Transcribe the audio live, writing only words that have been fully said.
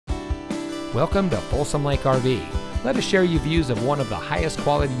Welcome to Folsom Lake RV. Let us share you views of one of the highest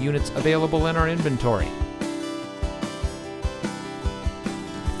quality units available in our inventory.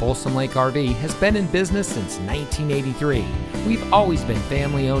 Folsom Lake RV has been in business since 1983. We've always been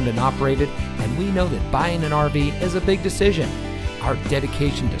family owned and operated, and we know that buying an RV is a big decision. Our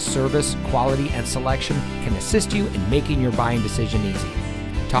dedication to service, quality, and selection can assist you in making your buying decision easy.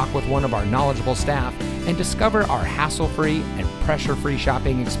 Talk with one of our knowledgeable staff and discover our hassle-free and pressure-free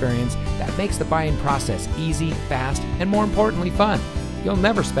shopping experience that makes the buying process easy, fast, and more importantly, fun. You'll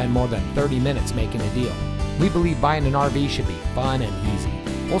never spend more than 30 minutes making a deal. We believe buying an RV should be fun and easy.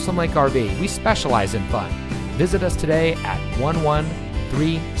 Folsom Lake RV, we specialize in fun. Visit us today at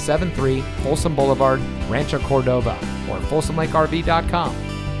 11373 Folsom Blvd, Rancho Cordova, or folsomlakerv.com.